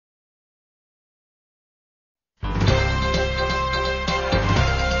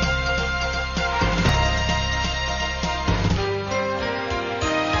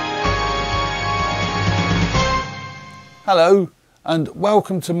Hello and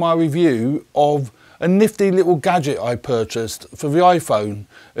welcome to my review of a nifty little gadget I purchased for the iPhone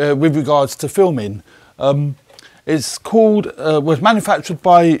with regards to filming. It's called, was manufactured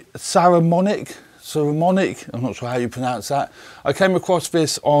by Saramonic, I'm not sure how you pronounce that. I came across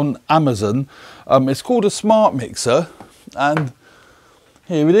this on Amazon. It's called a SmartMixer and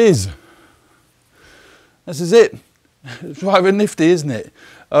here it is. This is it. It's rather nifty, isn't it?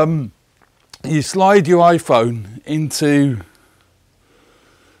 You slide your iPhone into,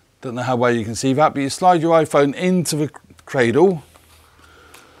 don't know how well you can see that, but you slide your iPhone into the cradle,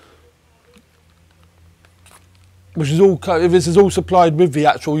 which is all, this is all supplied with the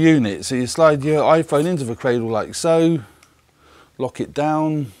actual unit. So you slide your iPhone into the cradle like so, lock it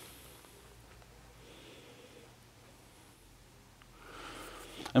down,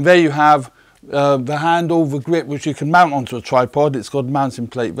 and there you have the handle, the grip, which you can mount onto a tripod. It's got a mounting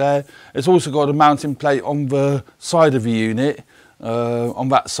plate there. It's also got a mounting plate on the side of the unit, on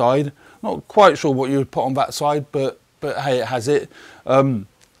that side. Not quite sure what you would put on that side, but hey, it has it. And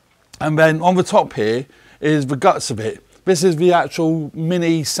then on the top here is the guts of it. This is the actual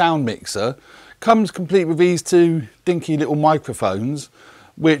mini sound mixer. Comes complete with these two dinky little microphones,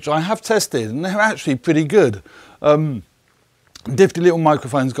 which I have tested, and they're actually pretty good. Nifty little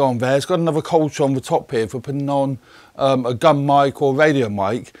microphones go on there. It's got another culture on the top here for putting on a gun mic or radio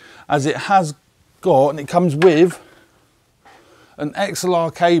mic, as it has got, and it comes with an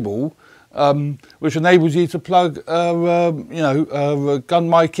XLR cable, which enables you to plug a gun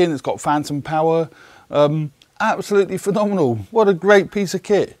mic in. It's got phantom power. Absolutely phenomenal. What a great piece of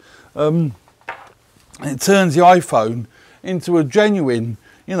kit. It turns the iPhone into a genuine,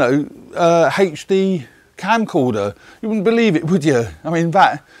 HD camcorder. You wouldn't believe it, would you? I mean,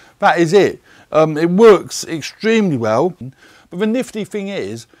 that is it. It works extremely well. But the nifty thing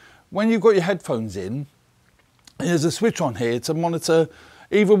is, when you've got your headphones in, there's a switch on here to monitor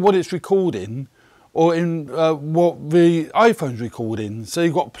either what it's recording or in what the iPhone's recording. So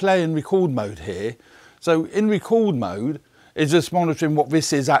you've got play and record mode here. So in record mode, it's just monitoring what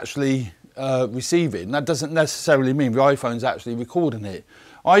this is actually receiving. That doesn't necessarily mean the iPhone's actually recording it.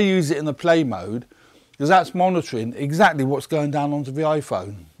 I use it in the play mode, because that's monitoring exactly what's going down onto the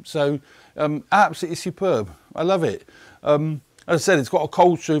iPhone. So absolutely superb. I love it. As I said, it's got a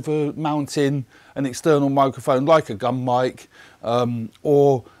culture for mounting an external microphone like a gun mic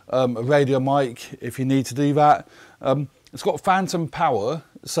or a radio mic if you need to do that. It's got phantom power,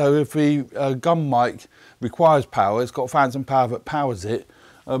 so if the gun mic requires power, it's got phantom power that powers it.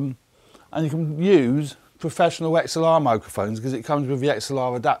 And you can use professional XLR microphones because it comes with the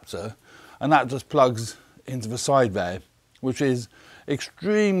XLR adapter, and that just plugs into the side there, which is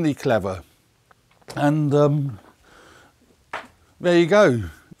extremely clever. And there you go.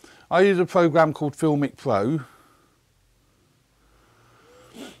 I use a program called Filmic Pro.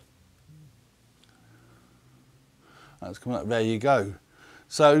 That's coming up, there you go.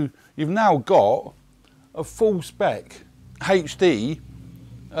 So you've now got a full spec HD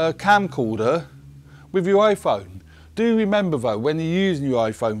camcorder with your iPhone. Do remember though, when you're using your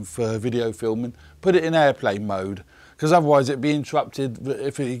iPhone for video filming, put it in airplane mode, because otherwise it'd be interrupted.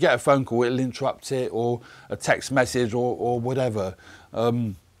 If you get a phone call, it'll interrupt it, or a text message or whatever.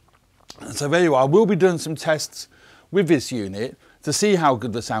 So there you are. We'll be doing some tests with this unit to see how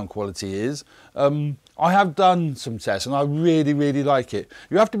good the sound quality is. I have done some tests and I really like it.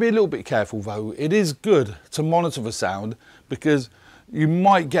 You have to be a little bit careful though. It is good to monitor the sound, because you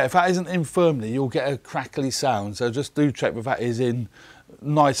might get, if that isn't in firmly, you'll get a crackly sound. So just do check that that is in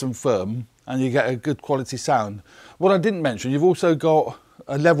nice and firm, and you get a good quality sound. What I didn't mention, you've also got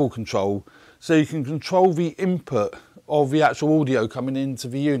a level control, so you can control the input of the actual audio coming into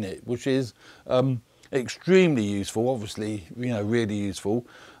the unit, which is extremely useful, obviously, really useful.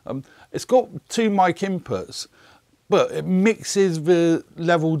 It's got two mic inputs, but it mixes the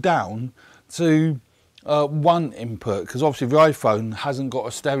level down to one input, because obviously the iPhone hasn't got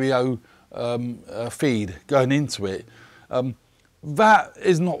a stereo feed going into it. That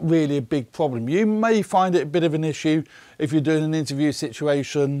is not really a big problem. You may find it a bit of an issue if you're doing an interview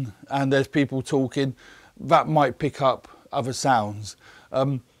situation and there's people talking. That might pick up other sounds.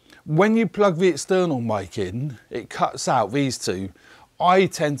 When you plug the external mic in, it cuts out these two. I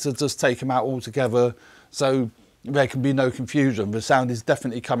tend to just take them out altogether, so there can be no confusion. The sound is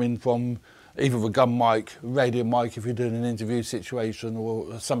definitely coming from either a gun mic, radio mic if you're doing an interview situation,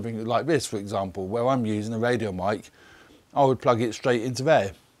 or something like this, for example, where I'm using a radio mic. I would plug it straight into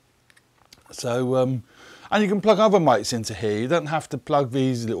there. So, and you can plug other mics into here. You don't have to plug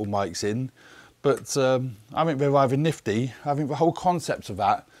these little mics in, but I think they're rather nifty. I think the whole concept of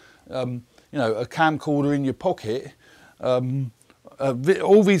that, a camcorder in your pocket,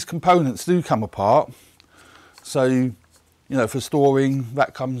 all these components do come apart. So, you know, for storing,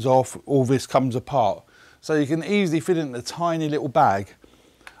 that comes off, all this comes apart. So you can easily fit it in a tiny little bag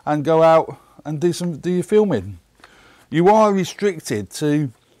and go out and do your filming. You are restricted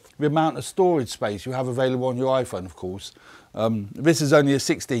to the amount of storage space you have available on your iPhone, of course. This is only a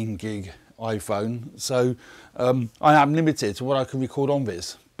 16 gig iPhone, so I am limited to what I can record on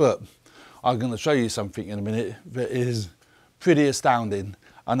this. But I'm going to show you something in a minute that is pretty astounding,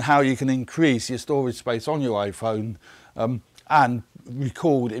 and how you can increase your storage space on your iPhone and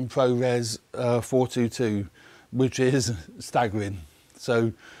record in ProRes 422, which is staggering.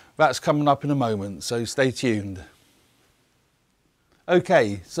 So that's coming up in a moment, so stay tuned.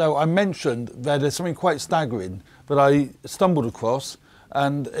 Okay, so I mentioned that there's something quite staggering that I stumbled across,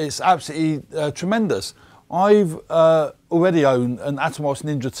 and it's absolutely tremendous. I've already owned an Atomos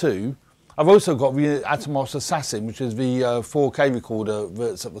Ninja 2. I've also got the Atomos Assassin, which is the 4K recorder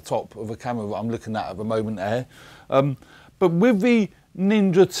that's at the top of the camera that I'm looking at the moment there. But with the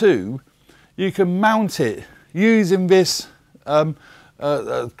Ninja 2, you can mount it using this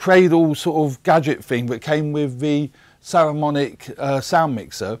cradle sort of gadget thing that came with the Saramonic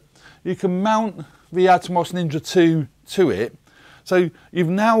SmartMixer. You can mount the Atomos Ninja 2 to it. So you've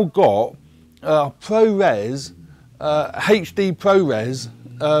now got ProRes, HD ProRes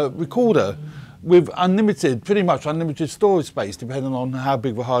recorder with pretty much unlimited storage space, depending on how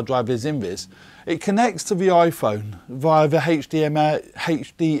big the hard drive is in this. It connects to the iPhone via the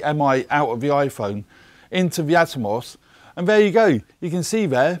HDMI out of the iPhone into the Atomos, and there you go. You can see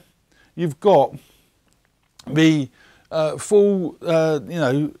there you've got the full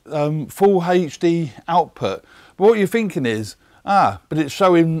full HD output. But what you're thinking is, but it's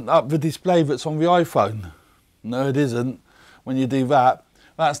showing up the display that's on the iPhone. No, it isn't. When you do that,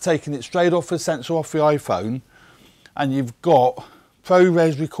 that's taking it straight off the sensor off the iPhone, and you've got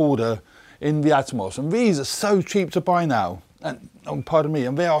ProRes recorder in the Atomos. And these are so cheap to buy now, and pardon me,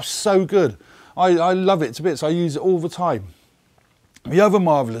 and they are so good. I love it to bits. I use it all the time. The other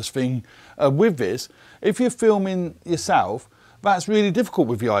marvellous thing with this, if you're filming yourself, that's really difficult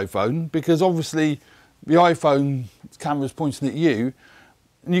with the iPhone, because obviously the iPhone camera's pointing at you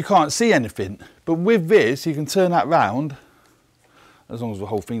and you can't see anything. But with this, you can turn that round, as long as the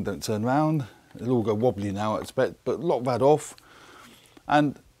whole thing don't turn round. It'll all go wobbly now, I expect, but lock that off.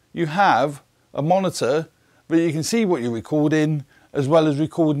 And you have a monitor that you can see what you're recording, as well as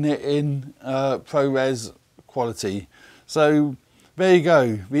recording it in ProRes quality. So there you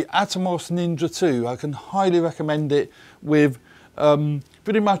go, the Atomos Ninja 2. I can highly recommend it with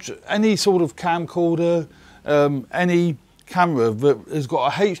pretty much any sort of camcorder, any camera that has got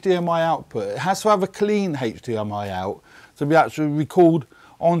a HDMI output. It has to have a clean HDMI out to be able to record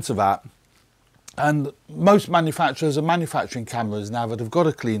onto that. And most manufacturers are manufacturing cameras now that have got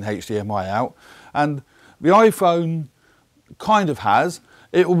a clean HDMI out, and the iPhone kind of has.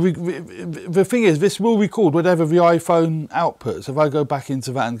 It will the thing is, this will record whatever the iPhone outputs. If I go back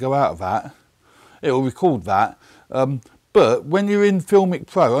into that and go out of that, it will record that. But when you're in Filmic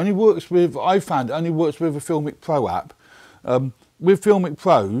Pro, I found it only works with a Filmic Pro app. With Filmic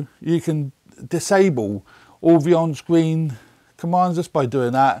Pro, you can disable all the on-screen commands just by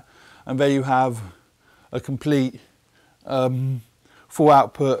doing that, and there you have a complete full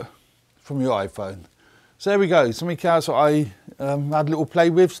output from your iPhone. So there we go, something else that I had a little play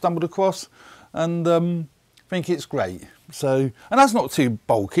with, stumbled across, and think it's great. So, and that's not too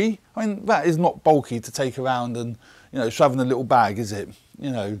bulky. I mean, that is not bulky to take around and, you know, shove in a little bag, is it?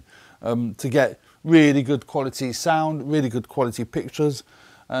 You know, to get really good quality sound, really good quality pictures,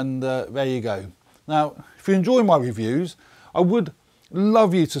 and there you go. Now, if you enjoy my reviews, I would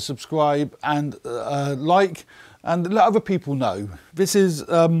love you to subscribe and like, and let other people know. This is,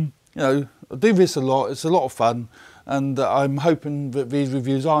 you know, I do this a lot. It's a lot of fun, and I'm hoping that these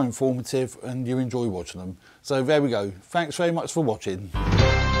reviews are informative and you enjoy watching them. So there we go. Thanks very much for watching.